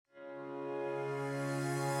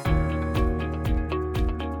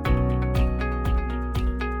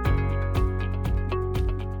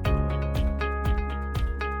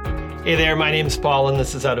Hey there, my name's Paul, and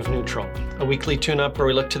this is Out of Neutral, a weekly tune-up where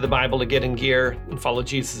we look to the Bible to get in gear and follow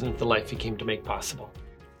Jesus into the life he came to make possible.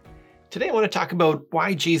 Today I want to talk about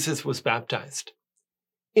why Jesus was baptized.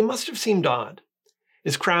 It must have seemed odd.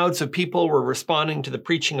 As crowds of people were responding to the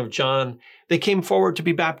preaching of John, they came forward to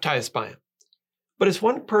be baptized by him. But as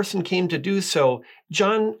one person came to do so,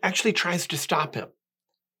 John actually tries to stop him.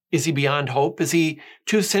 Is he beyond hope? Is he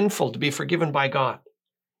too sinful to be forgiven by God?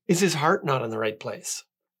 Is his heart not in the right place?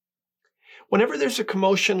 Whenever there's a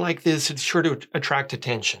commotion like this, it's sure to attract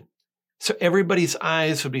attention. So everybody's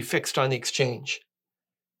eyes would be fixed on the exchange.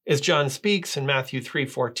 As John speaks in Matthew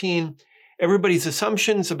 3:14, everybody's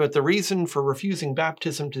assumptions about the reason for refusing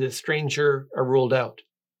baptism to this stranger are ruled out.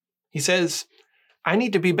 He says, "I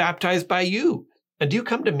need to be baptized by you, and do you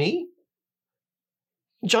come to me?"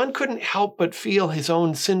 John couldn't help but feel his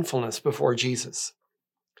own sinfulness before Jesus.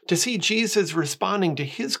 To see Jesus responding to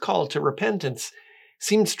his call to repentance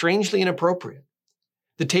seemed strangely inappropriate.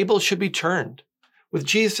 The tables should be turned. With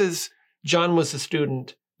Jesus, John was the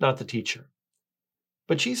student, not the teacher.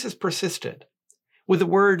 But Jesus persisted with the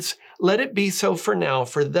words, "Let it be so for now,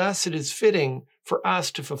 for thus it is fitting for us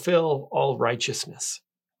to fulfill all righteousness."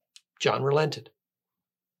 John relented.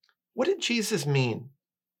 What did Jesus mean?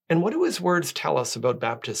 And what do his words tell us about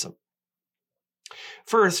baptism?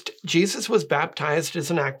 First, Jesus was baptized as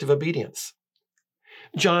an act of obedience.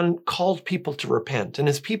 John called people to repent, and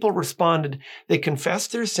as people responded, they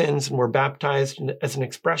confessed their sins and were baptized as an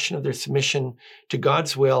expression of their submission to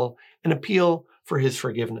God's will and appeal for his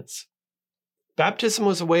forgiveness. Baptism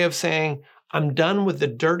was a way of saying, "I'm done with the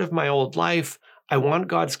dirt of my old life. I want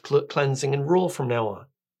God's cleansing and rule from now on."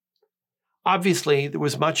 Obviously, there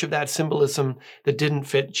was much of that symbolism that didn't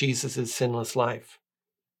fit Jesus' sinless life.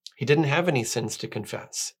 He didn't have any sins to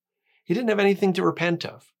confess. He didn't have anything to repent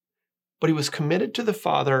of. But he was committed to the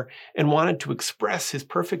Father and wanted to express his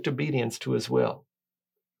perfect obedience to his will.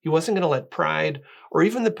 He wasn't going to let pride or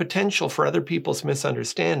even the potential for other people's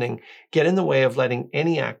misunderstanding get in the way of letting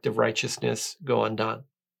any act of righteousness go undone.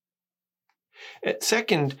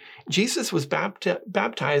 Second, Jesus was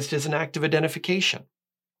baptized as an act of identification.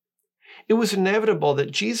 It was inevitable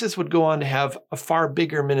that Jesus would go on to have a far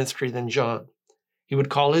bigger ministry than John. He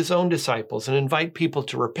would call his own disciples and invite people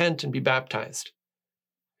to repent and be baptized.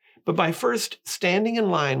 But by first standing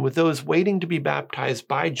in line with those waiting to be baptized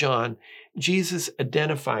by John, Jesus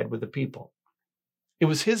identified with the people. It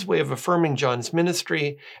was his way of affirming John's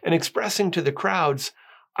ministry and expressing to the crowds,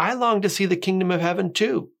 "I long to see the kingdom of heaven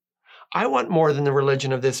too. I want more than the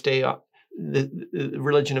religion of this day. The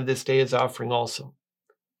religion of this day is offering also."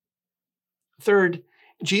 Third,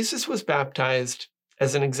 Jesus was baptized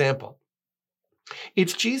as an example.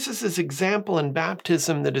 It's Jesus' example in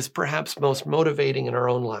baptism that is perhaps most motivating in our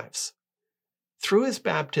own lives. Through his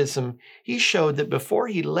baptism, he showed that before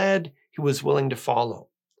he led, he was willing to follow.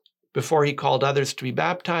 Before he called others to be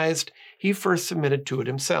baptized, he first submitted to it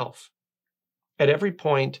himself. At every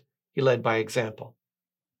point, he led by example.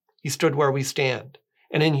 He stood where we stand,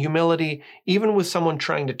 and in humility, even with someone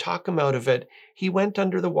trying to talk him out of it, he went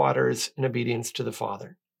under the waters in obedience to the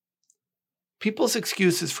Father. People's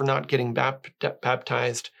excuses for not getting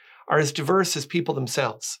baptized are as diverse as people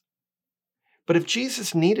themselves. But if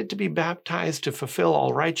Jesus needed to be baptized to fulfill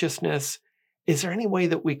all righteousness, is there any way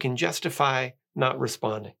that we can justify not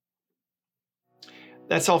responding?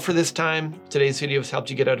 That's all for this time. Today's video has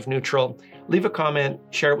helped you get out of neutral. Leave a comment,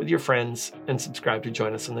 share it with your friends, and subscribe to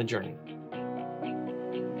join us on the journey.